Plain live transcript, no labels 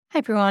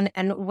everyone,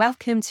 and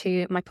welcome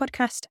to my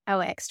podcast,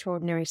 Our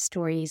Extraordinary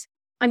Stories.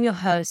 I'm your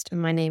host, and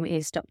my name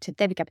is Dr.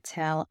 Devika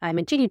Patel. I'm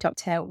a junior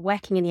doctor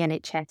working in the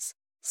NHS,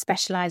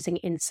 specialising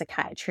in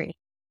psychiatry.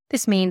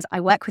 This means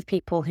I work with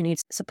people who need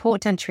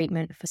support and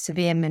treatment for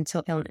severe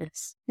mental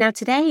illness. Now,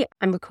 today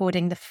I'm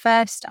recording the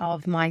first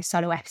of my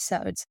solo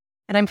episodes,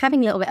 and I'm having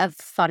a little bit of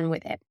fun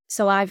with it.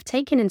 So I've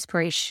taken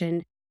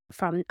inspiration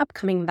from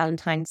upcoming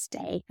Valentine's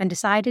Day and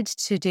decided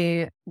to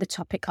do the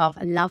topic of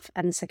love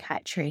and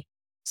psychiatry.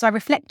 So I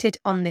reflected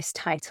on this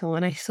title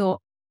and I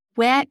thought,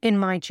 where in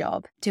my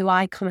job do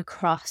I come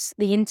across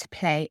the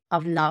interplay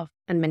of love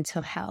and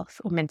mental health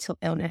or mental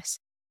illness?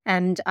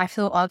 And I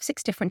thought of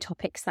 6 different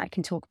topics that I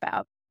can talk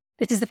about.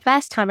 This is the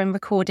first time I'm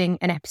recording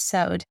an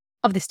episode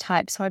of this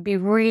type, so I'd be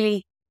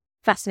really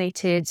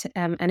fascinated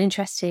and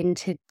interested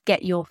to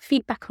get your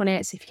feedback on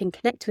it. So if you can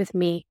connect with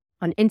me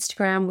on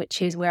Instagram,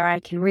 which is where I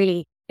can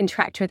really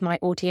interact with my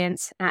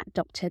audience at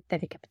Dr.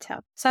 Devika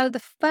Patel. So the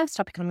first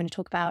topic I'm going to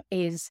talk about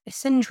is a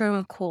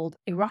syndrome called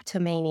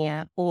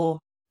erotomania or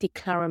de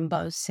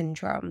Clerambault's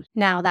syndrome.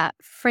 Now, that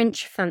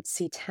French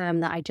fancy term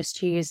that I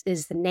just used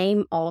is the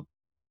name of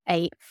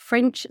a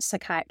French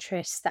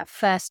psychiatrist that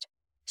first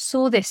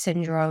saw this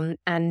syndrome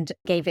and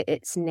gave it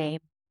its name.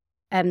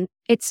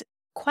 It's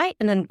quite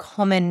an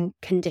uncommon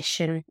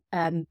condition,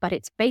 but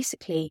it's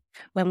basically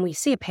when we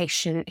see a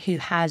patient who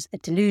has a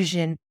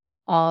delusion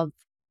of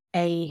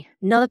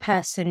another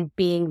person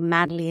being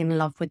madly in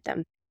love with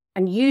them.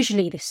 And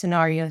usually the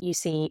scenario you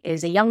see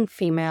is a young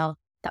female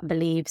that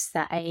believes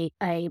that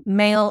a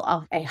male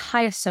of a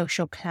higher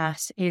social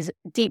class is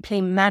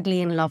deeply, madly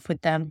in love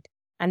with them,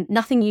 and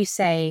nothing you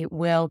say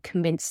will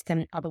convince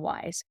them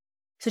otherwise.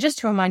 So just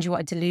to remind you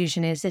what a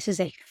delusion is, this is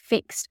a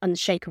fixed,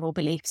 unshakable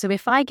belief. So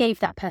if I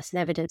gave that person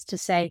evidence to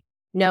say,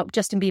 no,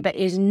 Justin Bieber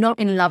is not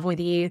in love with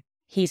you,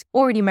 he's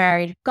already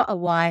married, got a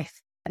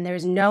wife, and there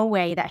is no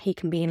way that he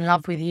can be in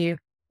love with you,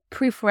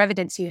 proof or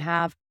evidence you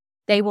have,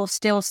 they will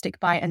still stick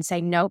by it and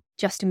say, nope,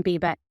 Justin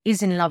Bieber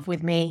is in love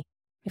with me.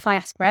 If I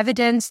ask for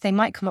evidence, they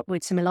might come up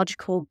with some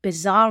illogical,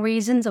 bizarre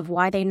reasons of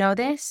why they know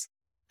this,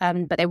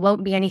 but there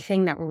won't be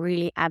anything that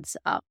really adds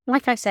up.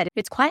 Like I said,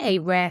 it's quite a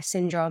rare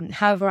syndrome.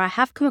 However, I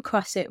have come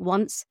across it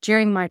once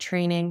during my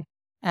training,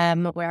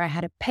 where I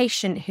had a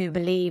patient who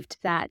believed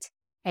that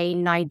a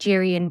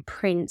Nigerian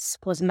prince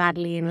was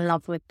madly in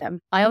love with them.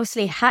 I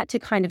obviously had to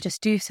kind of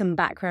just do some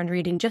background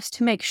reading just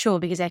to make sure,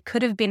 because there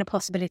could have been a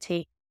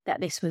possibility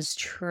that this was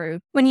true.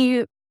 When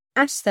you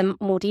ask them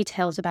more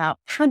details about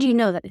how do you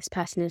know that this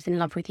person is in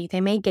love with you,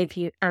 they may give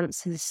you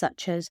answers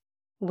such as,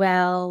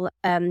 well,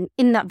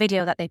 in that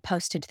video that they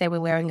posted, they were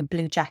wearing a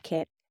blue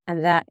jacket,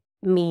 and that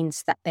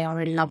means that they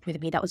are in love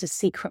with me. That was a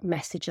secret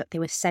message that they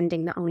were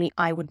sending that only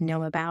I would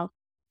know about.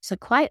 So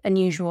quite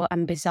unusual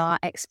and bizarre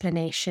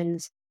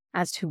explanations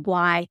as to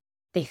why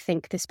they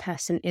think this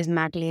person is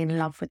madly in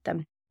love with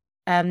them.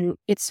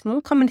 It's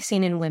more commonly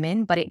seen in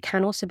women, but it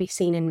can also be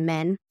seen in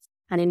men.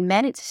 And in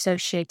men, it's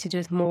associated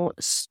with more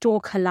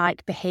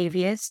stalker-like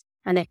behaviors,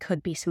 and there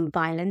could be some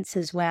violence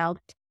as well.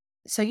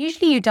 So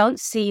usually you don't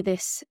see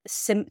this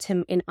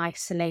symptom in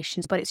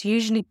isolation, but it's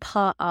usually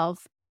part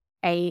of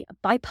a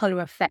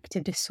bipolar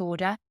affective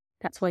disorder.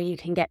 That's where you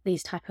can get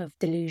these type of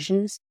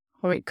delusions,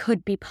 or it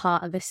could be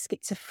part of a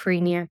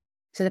schizophrenia.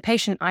 So the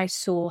patient I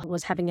saw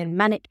was having a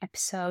manic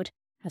episode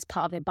as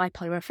part of their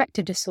bipolar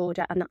affective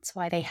disorder, and that's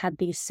why they had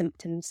these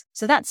symptoms.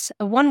 So that's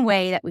one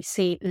way that we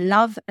see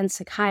love and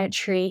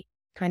psychiatry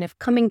kind of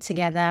coming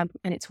together,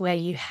 and it's where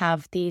you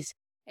have these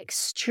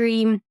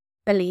extreme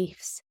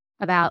beliefs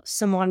about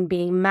someone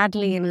being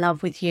madly in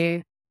love with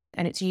you,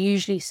 and it's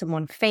usually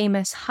someone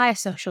famous, higher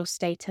social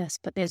status,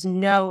 but there's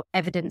no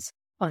evidence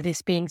of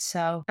this being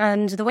so.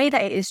 And the way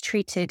that it is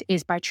treated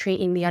is by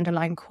treating the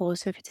underlying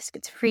cause. So if it's a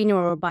schizophrenia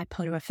or a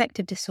bipolar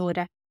affective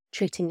disorder,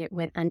 treating it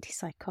with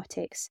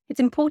antipsychotics. It's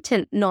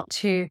important not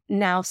to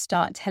now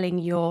start telling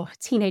your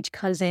teenage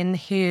cousin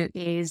who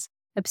is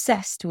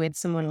obsessed with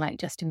someone like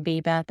Justin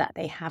Bieber that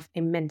they have a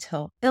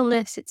mental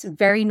illness. It's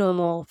very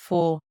normal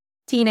for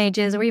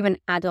teenagers or even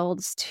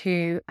adults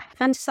to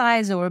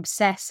fantasize or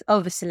obsess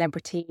over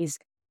celebrities,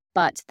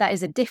 but that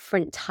is a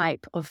different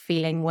type of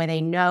feeling where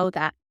they know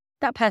that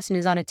that person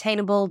is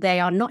unattainable,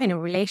 they are not in a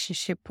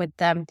relationship with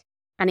them,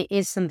 and it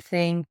is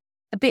something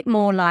a bit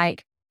more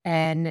like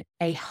a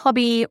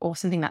hobby or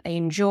something that they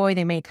enjoy.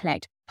 They may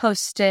collect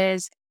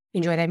posters,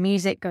 enjoy their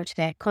music, go to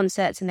their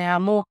concerts, and they are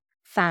more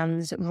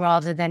fans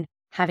rather than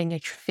having a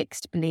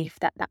fixed belief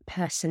that that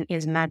person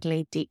is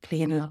madly,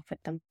 deeply in love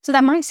with them. So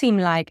that might seem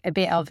like a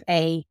bit of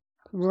a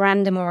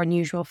random or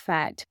unusual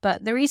fact,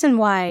 but the reason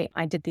why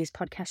I did these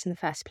podcasts in the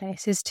first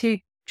place is to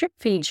drip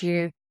feed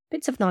you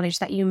bits of knowledge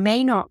that you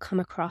may not come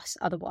across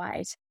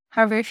otherwise.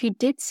 However, if you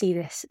did see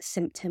this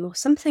symptom or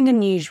something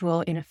unusual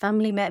in a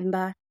family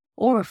member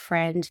or a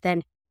friend,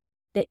 then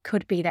it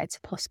could be that it's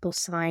a possible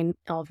sign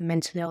of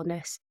mental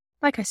illness.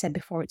 Like I said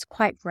before, it's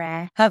quite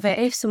rare. However,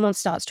 if someone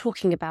starts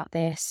talking about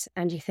this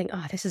and you think,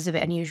 oh, this is a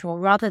bit unusual,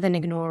 rather than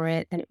ignore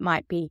it, then it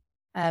might be,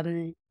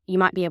 you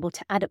might be able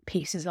to add up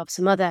pieces of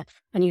some other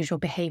unusual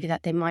behavior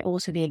that they might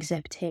also be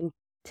exhibiting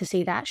to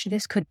see that actually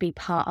this could be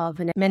part of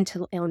a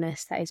mental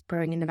illness that is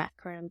brewing in the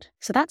background.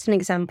 So that's an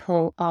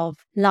example of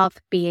love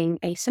being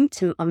a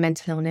symptom of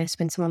mental illness,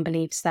 when someone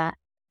believes that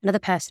another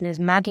person is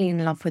madly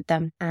in love with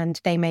them, and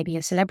they may be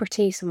a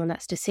celebrity, someone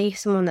that's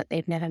deceased, someone that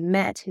they've never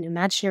met, an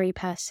imaginary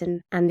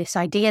person. And this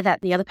idea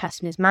that the other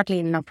person is madly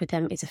in love with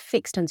them is a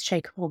fixed,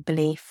 unshakable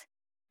belief.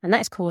 And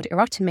that is called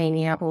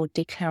erotomania or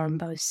de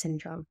Clerambault's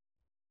syndrome.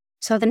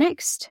 So the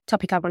next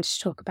topic I want to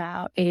talk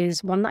about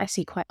is one that I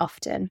see quite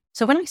often.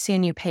 So when I see a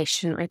new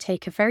patient, I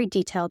take a very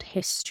detailed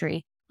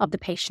history of the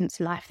patient's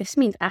life. This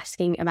means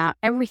asking about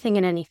everything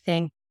and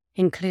anything,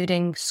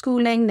 including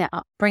schooling, their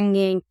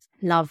upbringing,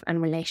 love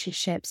and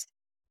relationships.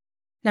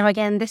 Now,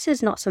 again, this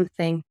is not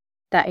something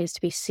that is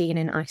to be seen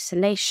in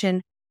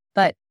isolation,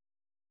 but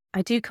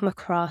I do come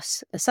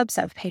across a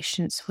subset of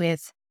patients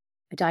with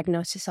a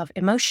diagnosis of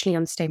emotionally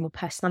unstable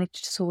personality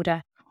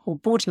disorder or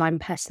borderline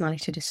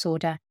personality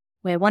disorder,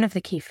 where one of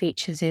the key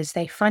features is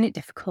they find it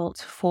difficult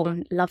to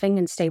form loving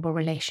and stable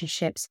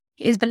relationships.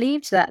 It is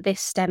believed that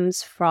this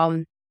stems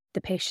from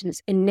the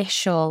patient's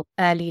initial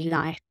early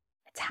life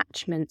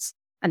attachments,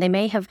 and they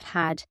may have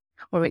had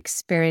or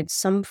experienced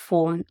some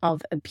form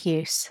of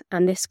abuse.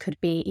 And this could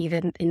be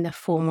even in the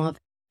form of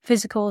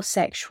physical,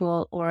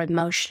 sexual, or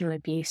emotional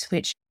abuse,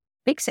 which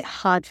makes it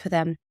hard for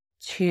them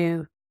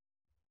to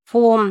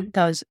form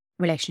those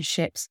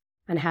relationships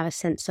and have a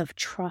sense of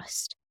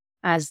trust,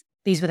 as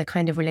these were the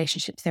kind of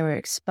relationships they were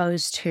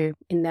exposed to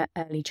in their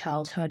early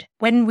childhood.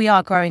 When we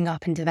are growing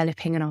up and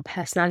developing and our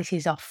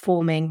personalities are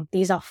forming,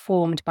 these are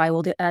formed by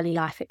all the early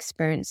life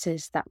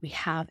experiences that we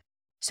have.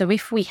 So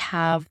if we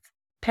have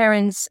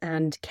parents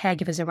and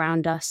caregivers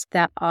around us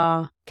that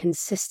are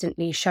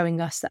consistently showing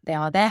us that they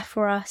are there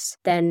for us,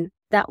 then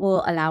that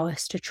will allow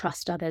us to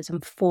trust others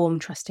and form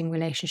trusting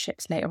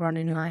relationships later on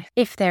in life.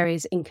 If there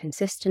is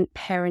inconsistent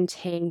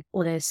parenting,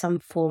 or there's some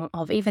form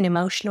of even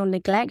emotional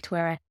neglect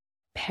where a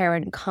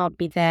parent can't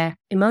be there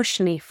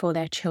emotionally for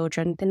their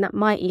children, then that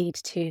might lead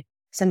to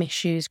some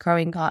issues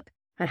growing up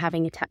and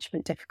having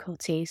attachment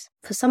difficulties.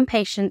 For some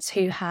patients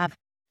who have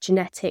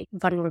genetic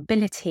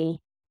vulnerability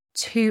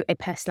to a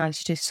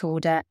personality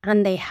disorder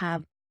and they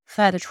have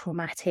further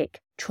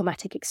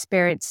traumatic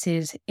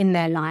experiences in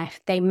their life,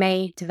 they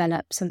may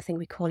develop something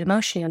we call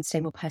emotionally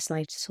unstable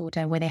personality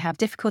disorder, where they have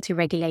difficulty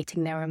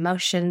regulating their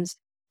emotions,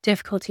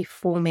 difficulty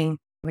forming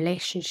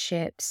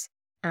relationships,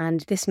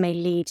 and this may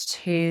lead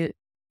to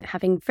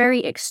having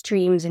very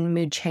extremes in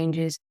mood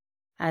changes,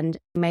 and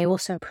may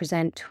also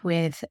present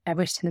with a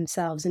risk to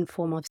themselves in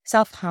form of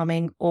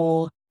self-harming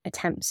or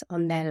attempts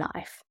on their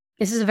life.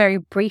 This is a very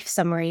brief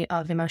summary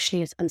of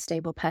emotionally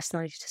unstable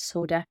personality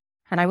disorder,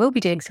 and I will be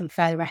doing some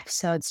further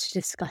episodes to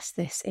discuss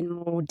this in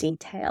more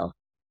detail.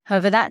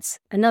 However, that's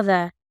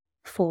another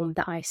form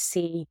that I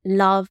see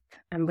love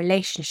and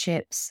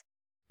relationships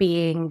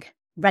being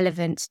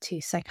relevant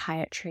to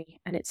psychiatry,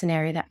 and it's an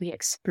area that we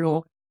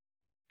explore.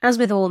 As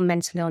with all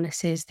mental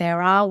illnesses,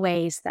 there are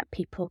ways that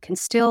people can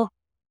still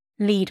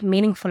lead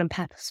meaningful and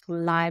purposeful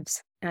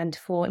lives. And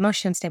for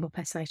emotionally unstable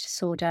personality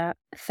disorder,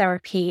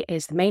 therapy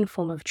is the main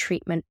form of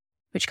treatment,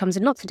 which comes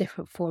in lots of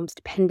different forms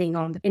depending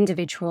on the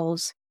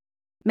individual's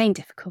main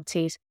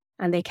difficulties.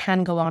 And they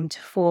can go on to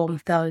form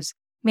those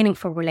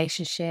meaningful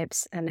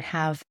relationships and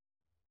have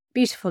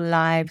beautiful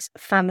lives,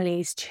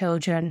 families,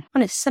 children.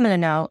 On a similar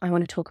note, I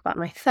want to talk about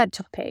my third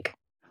topic,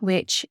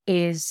 which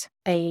is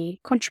a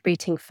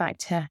contributing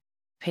factor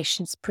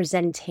patients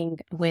presenting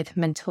with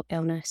mental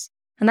illness,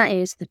 and that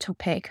is the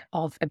topic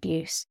of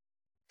abuse.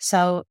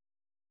 So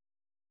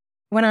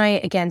when I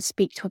again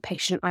speak to a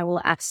patient, I will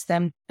ask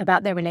them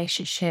about their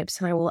relationships,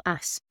 and I will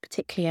ask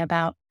particularly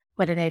about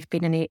whether they've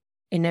been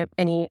in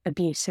any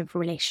abusive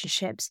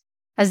relationships,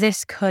 as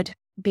this could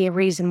be a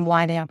reason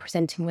why they are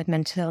presenting with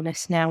mental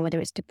illness now, whether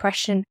it's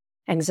depression,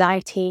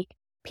 anxiety,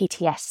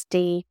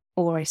 PTSD,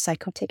 or a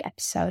psychotic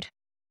episode.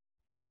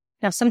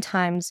 Now,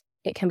 sometimes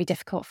it can be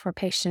difficult for a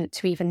patient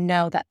to even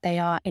know that they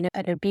are in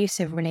an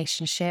abusive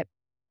relationship,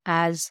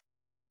 as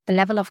the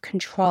level of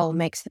control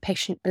makes the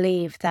patient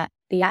believe that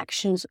the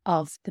actions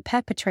of the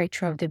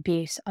perpetrator of the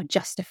abuse are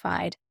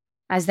justified,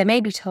 as they may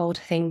be told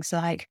things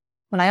like,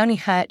 well, I only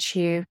hurt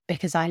you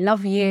because I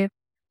love you.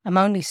 I'm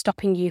only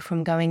stopping you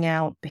from going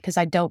out because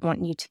I don't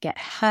want you to get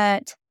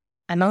hurt.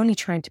 I'm only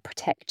trying to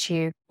protect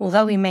you.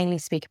 Although we mainly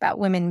speak about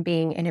women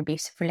being in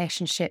abusive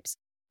relationships,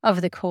 over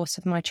the course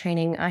of my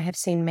training, I have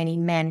seen many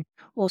men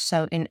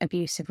also in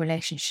abusive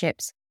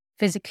relationships,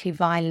 physically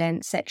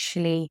violent,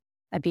 sexually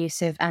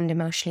abusive and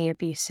emotionally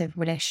abusive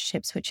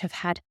relationships, which have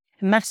had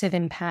a massive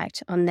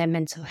impact on their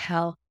mental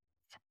health,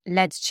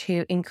 led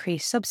to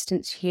increased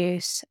substance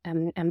use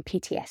and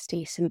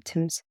PTSD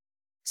symptoms.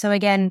 So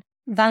again,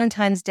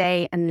 Valentine's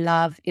Day and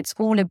love, it's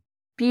all a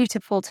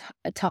beautiful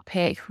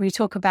topic. We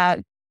talk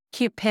about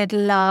Cupid,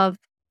 love,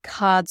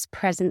 cards,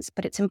 presents,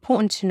 but it's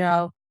important to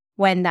know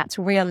when that's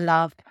real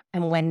love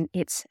and when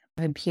it's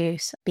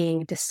abuse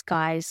being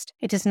disguised.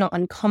 It is not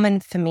uncommon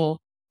for me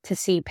to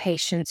see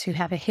patients who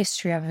have a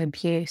history of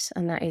abuse,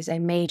 and that is a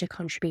major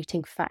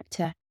contributing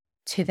factor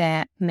to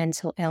their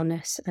mental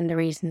illness and the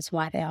reasons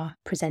why they are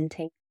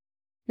presenting.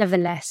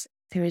 Nevertheless,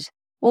 there is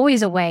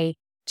always a way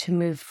to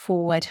move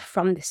forward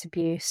from this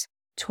abuse.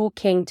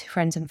 Talking to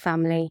friends and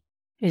family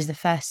is the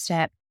first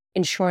step.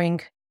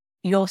 Ensuring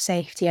your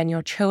safety and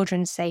your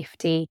children's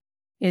safety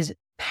is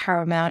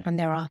paramount. And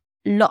there are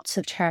lots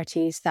of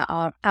charities that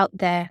are out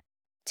there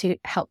to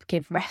help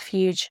give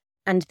refuge.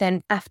 And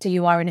then after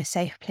you are in a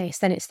safe place,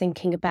 then it's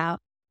thinking about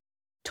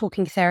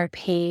talking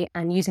therapy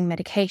and using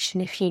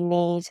medication if you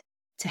need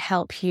to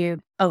help you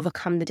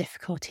overcome the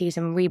difficulties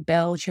and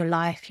rebuild your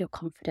life, your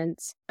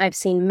confidence. I've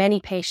seen many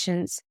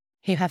patients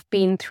who have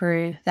been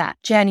through that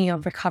journey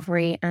of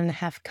recovery and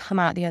have come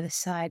out the other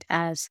side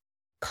as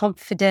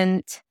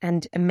confident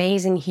and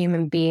amazing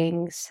human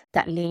beings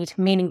that lead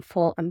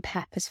meaningful and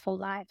purposeful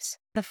lives.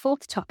 The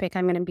fourth topic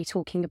I'm going to be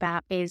talking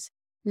about is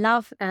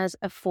love as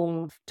a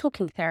form of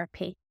talking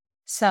therapy.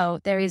 So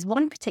there is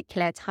one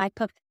particular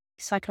type of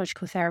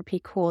psychological therapy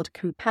called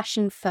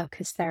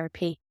compassion-focused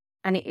therapy,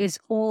 and it is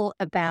all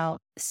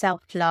about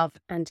self-love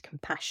and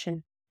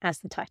compassion, as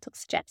the title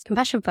suggests.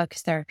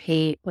 Compassion-focused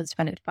therapy was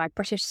developed by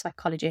British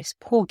psychologist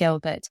Paul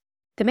Gilbert.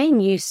 The main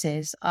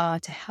uses are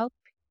to help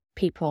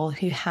people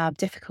who have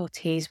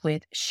difficulties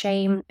with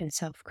shame and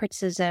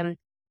self-criticism.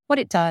 What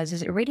it does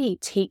is it really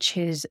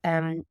teaches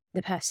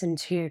the person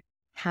to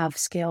have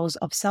skills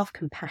of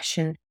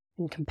self-compassion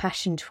and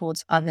compassion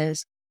towards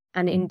others.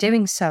 And in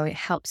doing so, it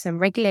helps them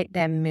regulate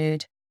their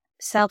mood,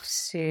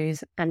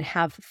 self-soothe, and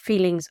have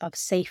feelings of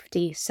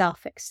safety,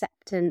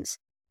 self-acceptance,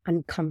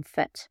 and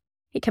comfort.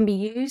 It can be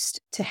used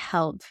to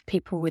help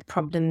people with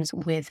problems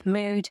with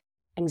mood,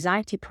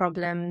 anxiety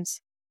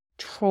problems,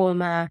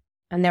 trauma,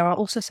 and there are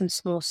also some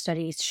small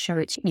studies to show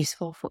it's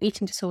useful for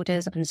eating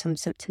disorders and some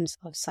symptoms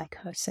of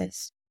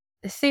psychosis.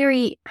 The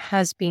theory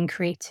has been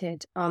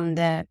created on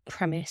the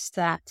premise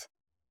that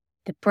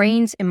the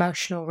brain's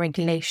emotional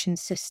regulation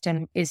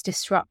system is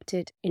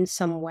disrupted in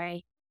some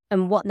way.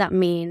 And what that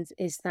means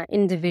is that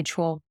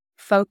individual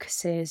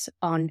focuses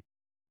on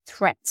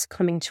threats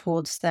coming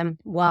towards them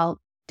while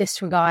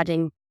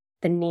disregarding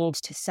the need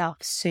to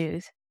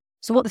self-soothe.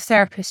 So what the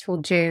therapist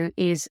will do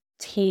is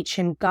teach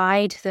and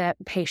guide the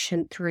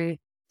patient through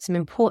some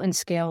important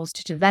skills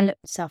to develop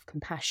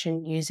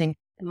self-compassion using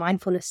the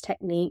mindfulness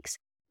techniques,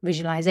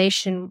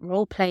 visualization,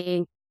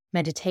 role-playing,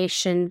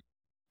 meditation.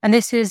 And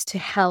this is to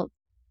help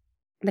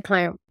the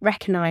client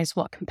recognize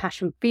what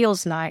compassion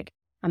feels like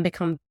and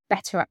become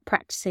better at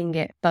practicing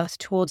it both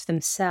towards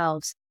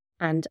themselves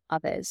and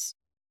others.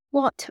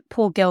 What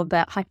Paul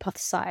Gilbert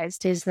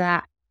hypothesized is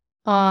that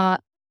our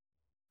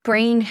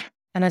brain,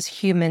 and as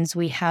humans,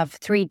 we have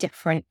three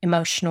different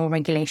emotional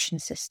regulation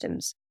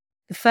systems.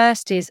 The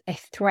first is a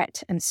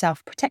threat and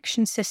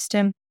self-protection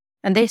system,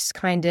 and this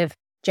kind of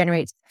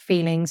generates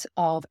feelings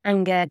of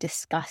anger,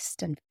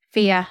 disgust, and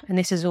fear, and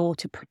this is all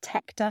to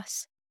protect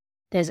us.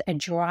 There's a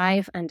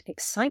drive and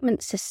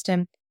excitement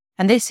system,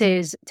 and this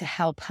is to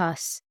help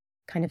us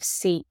kind of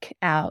seek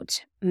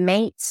out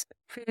mates,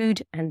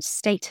 food, and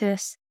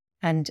status,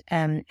 and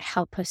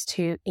help us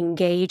to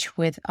engage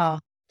with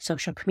our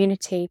social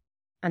community.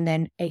 And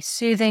then a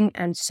soothing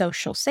and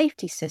social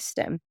safety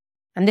system.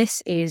 And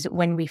this is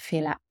when we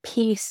feel at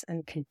peace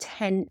and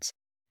content,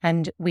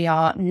 and we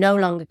are no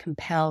longer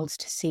compelled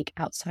to seek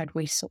outside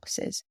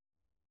resources.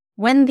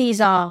 When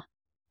these are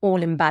all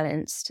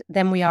imbalanced,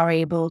 then we are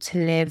able to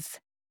live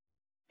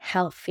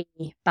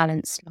healthy,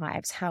 balanced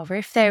lives. However,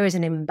 if there is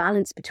an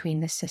imbalance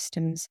between the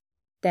systems,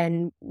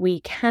 then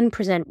we can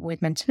present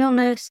with mental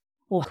illness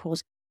or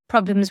cause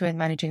problems with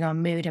managing our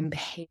mood and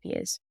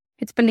behaviors.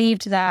 It's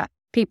believed that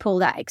people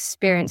that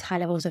experience high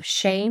levels of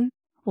shame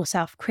or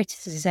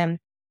self-criticism,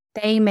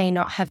 they may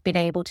not have been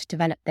able to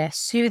develop their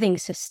soothing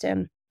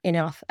system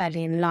enough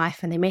early in life,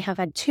 and they may have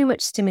had too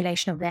much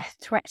stimulation of their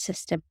threat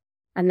system,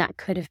 and that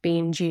could have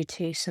been due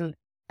to some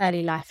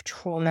early life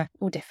trauma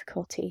or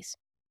difficulties.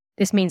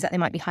 This means that they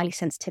might be highly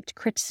sensitive to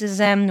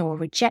criticism or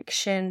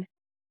rejection,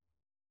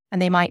 and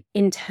they might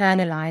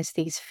internalize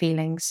these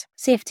feelings.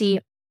 CFT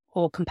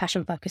or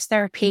compassion-focused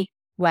therapy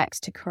works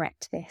to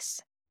correct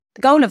this.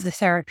 The goal of the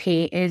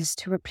therapy is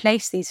to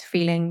replace these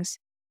feelings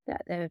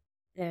that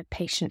the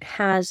patient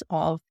has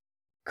of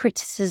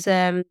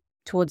criticism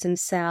towards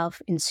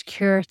himself,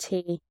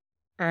 insecurity,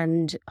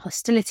 and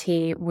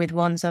hostility with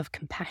ones of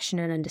compassion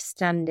and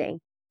understanding,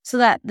 so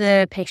that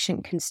the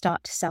patient can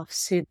start to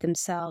self-soothe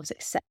themselves,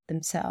 accept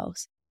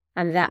themselves,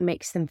 and that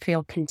makes them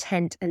feel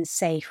content and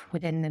safe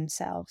within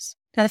themselves.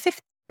 Now, the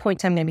fifth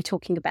point I'm going to be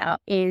talking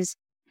about is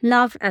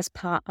love as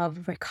part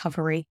of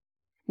recovery.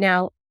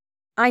 Now,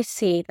 I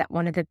see that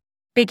one of the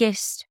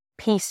biggest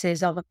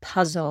pieces of a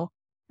puzzle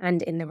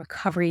and in the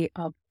recovery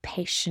of a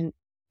patient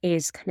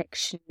is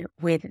connection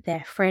with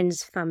their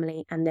friends,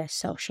 family, and their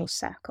social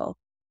circle.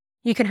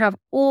 You can have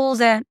all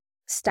the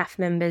staff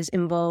members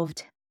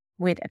involved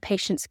with a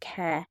patient's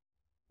care.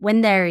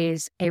 When there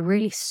is a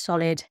really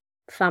solid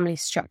family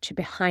structure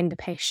behind the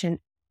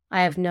patient,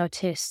 I have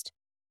noticed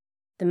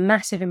the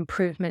massive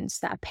improvements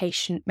that a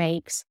patient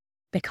makes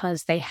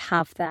because they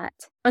have that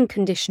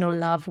unconditional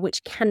love,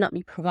 which cannot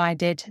be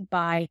provided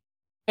by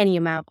any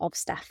amount of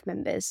staff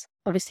members.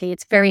 Obviously,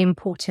 it's very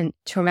important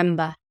to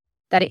remember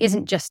that it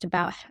isn't just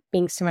about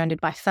being surrounded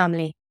by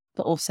family,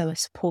 but also a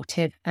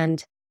supportive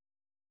and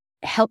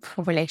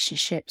helpful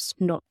relationships,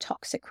 not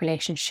toxic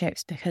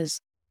relationships, because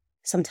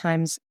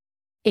sometimes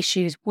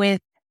issues with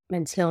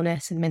mental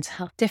illness and mental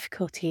health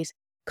difficulties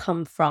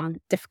come from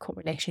difficult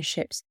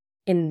relationships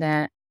in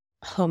the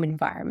home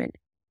environment.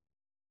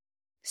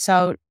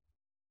 So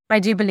I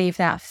do believe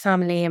that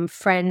family and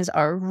friends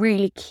are a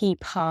really key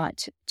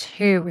part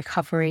to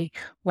recovery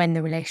when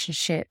the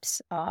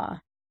relationships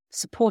are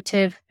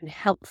supportive and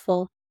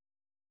helpful,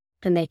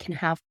 and they can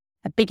have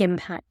a big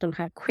impact on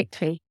how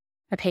quickly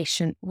a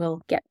patient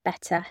will get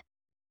better.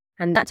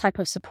 And that type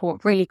of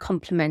support really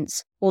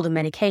complements all the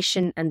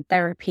medication and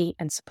therapy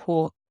and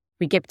support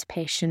we give to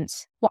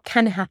patients. What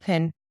can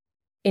happen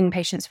in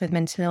patients with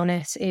mental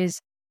illness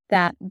is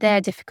that their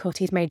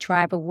difficulties may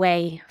drive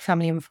away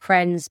family and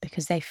friends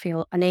because they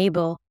feel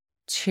unable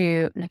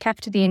to look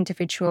after the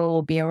individual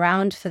or be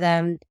around for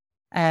them.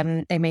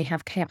 They may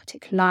have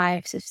chaotic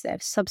lives. If they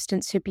have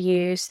substance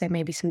abuse, there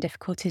may be some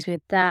difficulties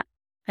with that.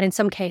 And in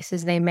some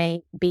cases, they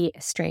may be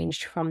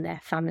estranged from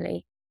their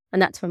family.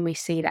 And that's when we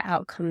see that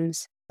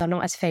outcomes are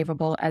not as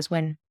favourable as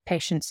when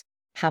patients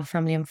have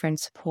family and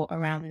friends support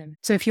around them.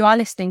 So if you are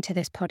listening to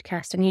this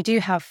podcast and you do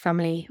have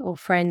family or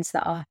friends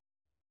that are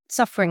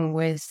suffering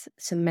with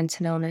some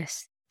mental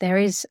illness, there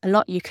is a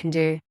lot you can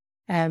do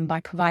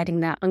by providing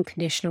that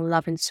unconditional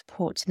love and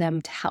support to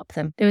them to help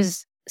them. There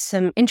was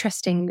some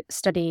interesting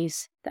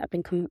studies that have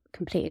been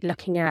completed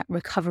looking at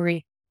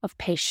recovery of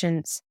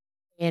patients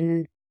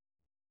in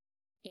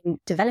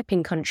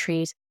developing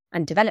countries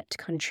and developed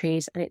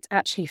countries, and it's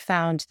actually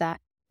found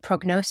that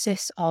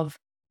prognosis of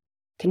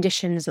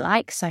conditions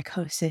like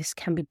psychosis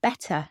can be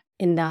better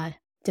in the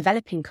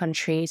developing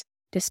countries,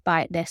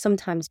 despite there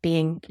sometimes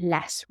being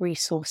less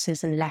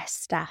resources and less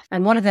staff.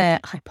 And one of the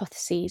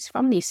hypotheses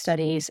from these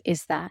studies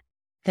is that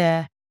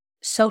the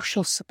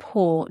social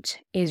support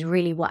is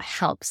really what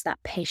helps that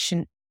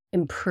patient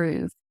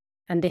improve.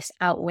 And this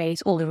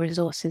outweighs all the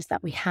resources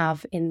that we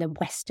have in the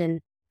Western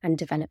and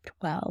developed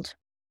world.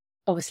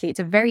 Obviously, it's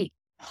a very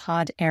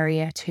hard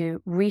area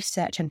to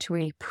research and to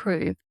really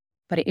prove,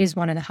 but it is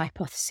one of the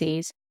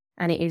hypotheses.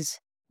 And it is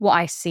what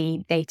I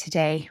see day to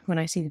day when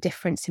I see the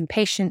difference in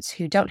patients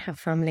who don't have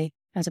family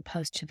as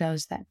opposed to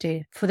those that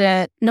do. For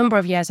the number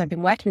of years I've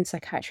been working in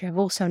psychiatry, I've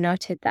also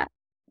noted that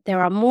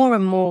there are more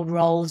and more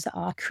roles that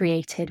are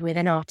created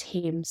within our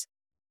teams.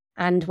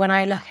 And when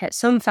I look at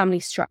some family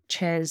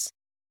structures,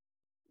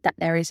 that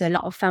there is a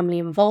lot of family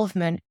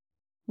involvement,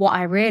 what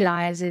I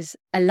realize is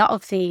a lot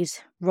of these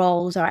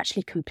roles are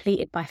actually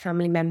completed by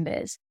family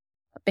members.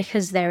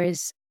 Because there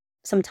is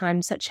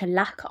sometimes such a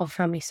lack of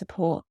family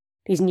support,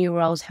 these new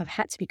roles have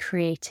had to be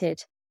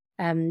created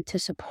to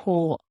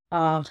support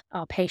our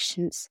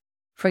patients.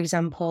 For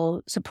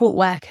example, support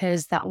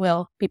workers that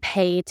will be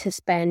paid to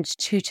spend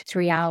 2 to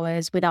 3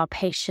 hours with our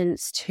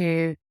patients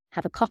to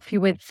have a coffee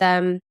with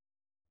them,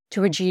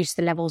 to reduce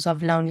the levels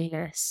of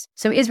loneliness.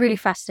 So it is really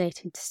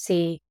fascinating to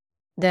see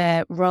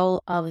the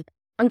role of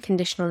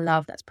unconditional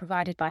love that's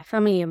provided by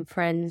family and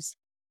friends,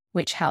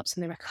 which helps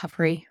in the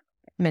recovery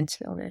of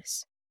mental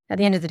illness. At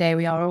the end of the day,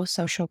 we are all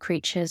social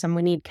creatures and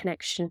we need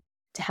connection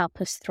to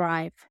help us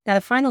thrive. Now,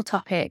 the final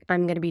topic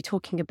I'm going to be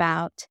talking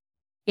about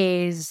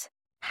is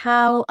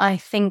how I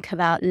think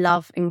about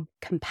love and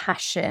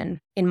compassion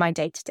in my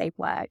day-to-day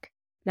work.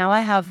 Now, I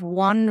have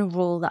one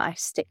rule that I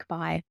stick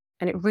by,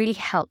 and it really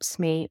helps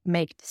me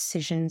make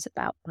decisions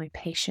about my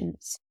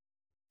patients.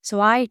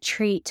 So I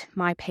treat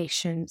my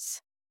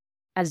patients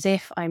as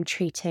if I'm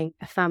treating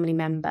a family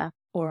member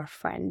or a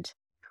friend.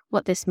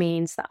 What this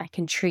means that I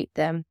can treat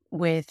them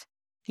with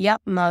the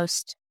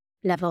utmost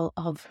level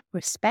of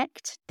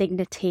respect,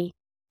 dignity,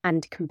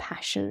 and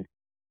compassion.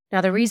 Now,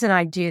 the reason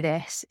I do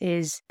this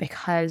is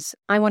because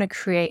I want to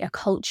create a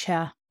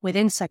culture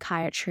within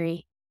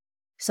psychiatry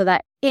so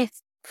that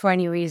if, for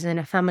any reason,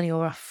 a family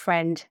or a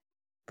friend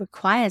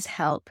requires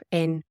help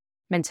in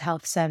mental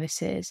health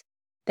services,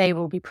 they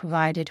will be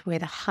provided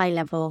with a high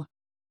level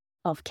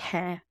of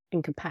care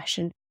and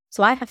compassion.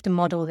 So I have to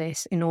model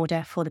this in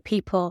order for the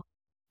people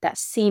that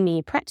see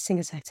me practicing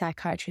as a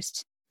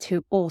psychiatrist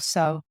to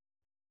also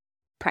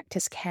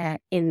practice care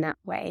in that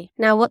way.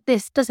 Now, what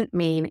this doesn't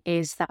mean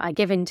is that I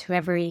give in to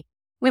every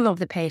whim of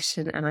the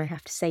patient and I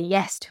have to say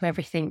yes to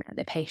everything that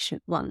the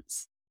patient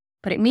wants.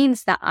 But it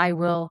means that I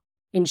will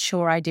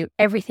ensure I do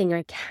everything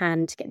I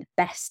can to get the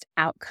best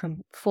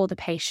outcome for the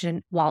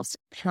patient whilst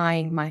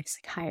applying my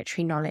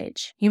psychiatry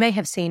knowledge. You may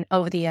have seen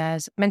over the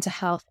years mental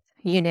health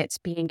units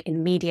being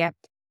in media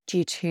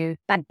due to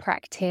bad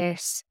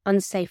practice,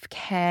 unsafe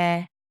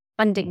care,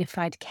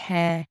 undignified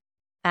care,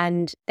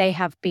 and they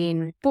have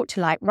been brought to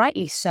light,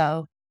 rightly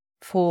so,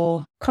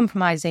 for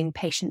compromising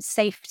patient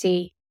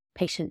safety,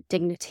 patient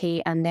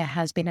dignity, and there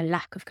has been a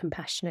lack of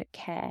compassionate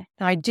care.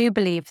 Now, I do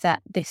believe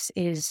that this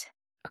is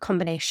a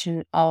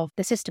combination of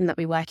the system that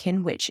we work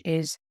in, which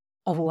is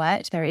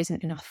overworked, there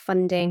isn't enough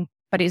funding,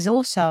 but it's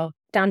also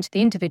down to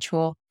the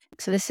individual.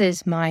 So this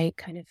is my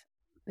kind of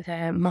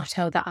the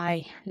motto that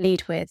I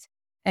lead with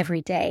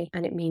every day,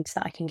 and it means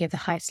that I can give the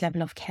highest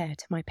level of care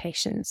to my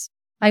patients.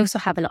 I also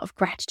have a lot of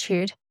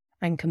gratitude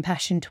and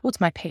compassion towards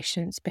my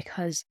patients,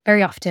 because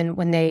very often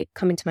when they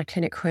come into my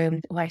clinic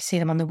room or I see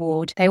them on the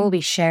ward, they will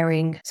be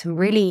sharing some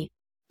really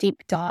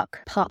deep,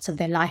 dark parts of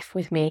their life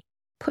with me,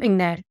 putting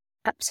their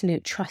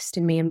absolute trust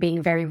in me and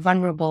being very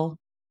vulnerable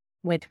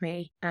with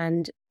me.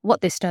 And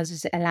what this does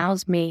is it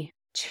allows me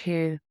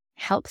to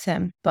help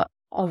them. But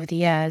over the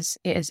years,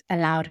 it has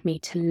allowed me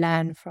to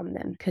learn from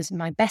them, because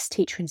my best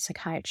teacher in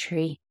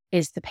psychiatry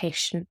is the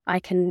patient.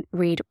 I can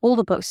read all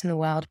the books in the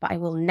world, but I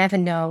will never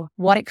know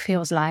what it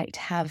feels like to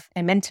have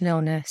a mental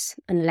illness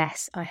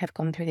unless I have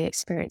gone through the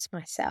experience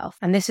myself.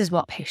 And this is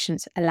what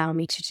patients allow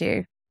me to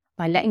do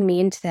by letting me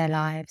into their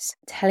lives,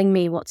 telling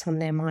me what's on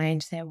their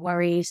mind, their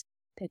worries,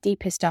 their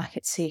deepest,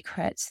 darkest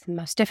secrets, the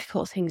most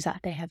difficult things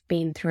that they have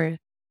been through,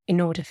 in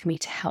order for me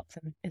to help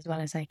them as well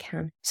as I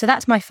can. So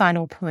that's my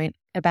final point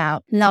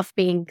about love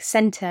being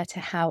center to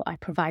how I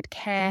provide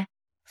care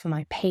for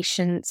my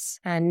patients,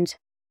 and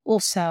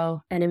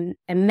also an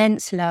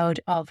immense load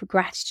of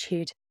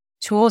gratitude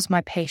towards my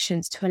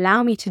patients to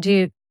allow me to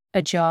do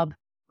a job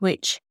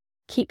which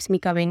keeps me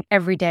going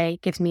every day,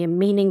 gives me a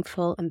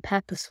meaningful and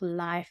purposeful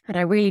life. And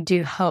I really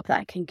do hope that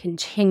I can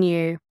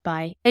continue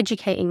by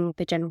educating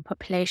the general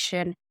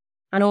population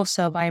and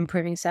also by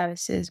improving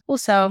services.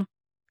 Also,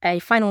 a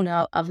final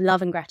note of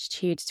love and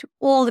gratitude to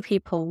all the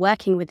people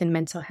working within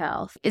mental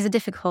health. It is a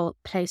difficult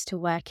place to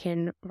work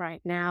in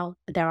right now.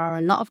 There are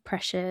a lot of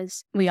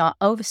pressures. We are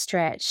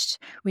overstretched.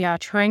 We are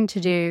trying to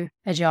do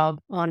a job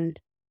on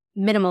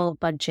minimal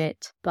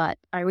budget, but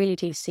I really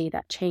do see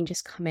that change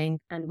is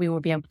coming and we will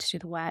be able to do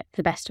the work to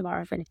the best of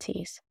our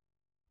abilities.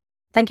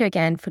 Thank you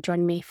again for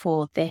joining me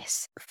for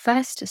this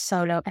first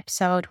solo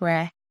episode,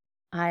 where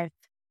I've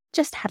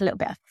just had a little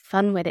bit of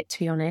fun with it, to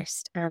be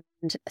honest, and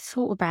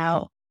thought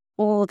about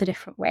all the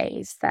different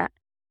ways that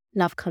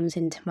love comes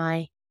into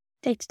my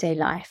day-to-day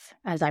life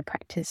as I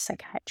practice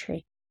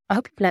psychiatry. I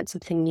hope you've learned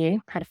something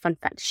new, had a fun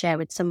fact to share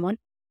with someone,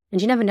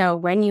 and you never know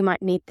when you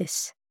might need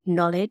this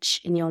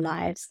knowledge in your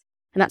lives.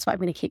 And that's what I'm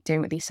going to keep doing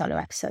with these solo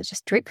episodes,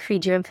 just drip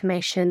feed you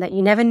information that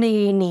you never knew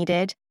you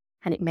needed,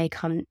 and it may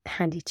come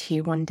handy to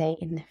you one day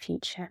in the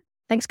future.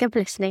 Thanks again for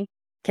listening.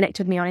 Connect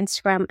with me on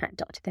Instagram at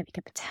Dr.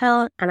 Devika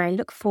Patel, and I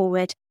look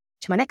forward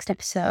to my next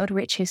episode,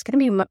 which is going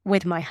to be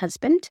with my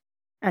husband.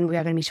 And we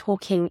are going to be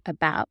talking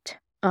about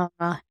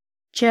our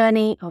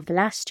journey of the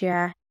last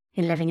year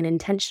in living an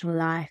intentional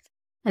life,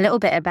 a little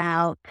bit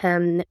about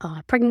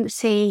our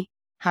pregnancy,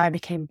 how I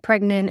became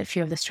pregnant, a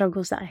few of the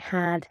struggles that I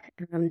had,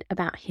 and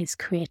about his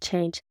career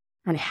change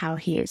and how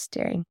he is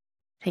doing.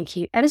 Thank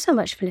you ever so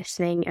much for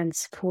listening and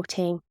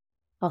supporting.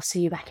 I'll see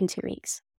you back in 2 weeks.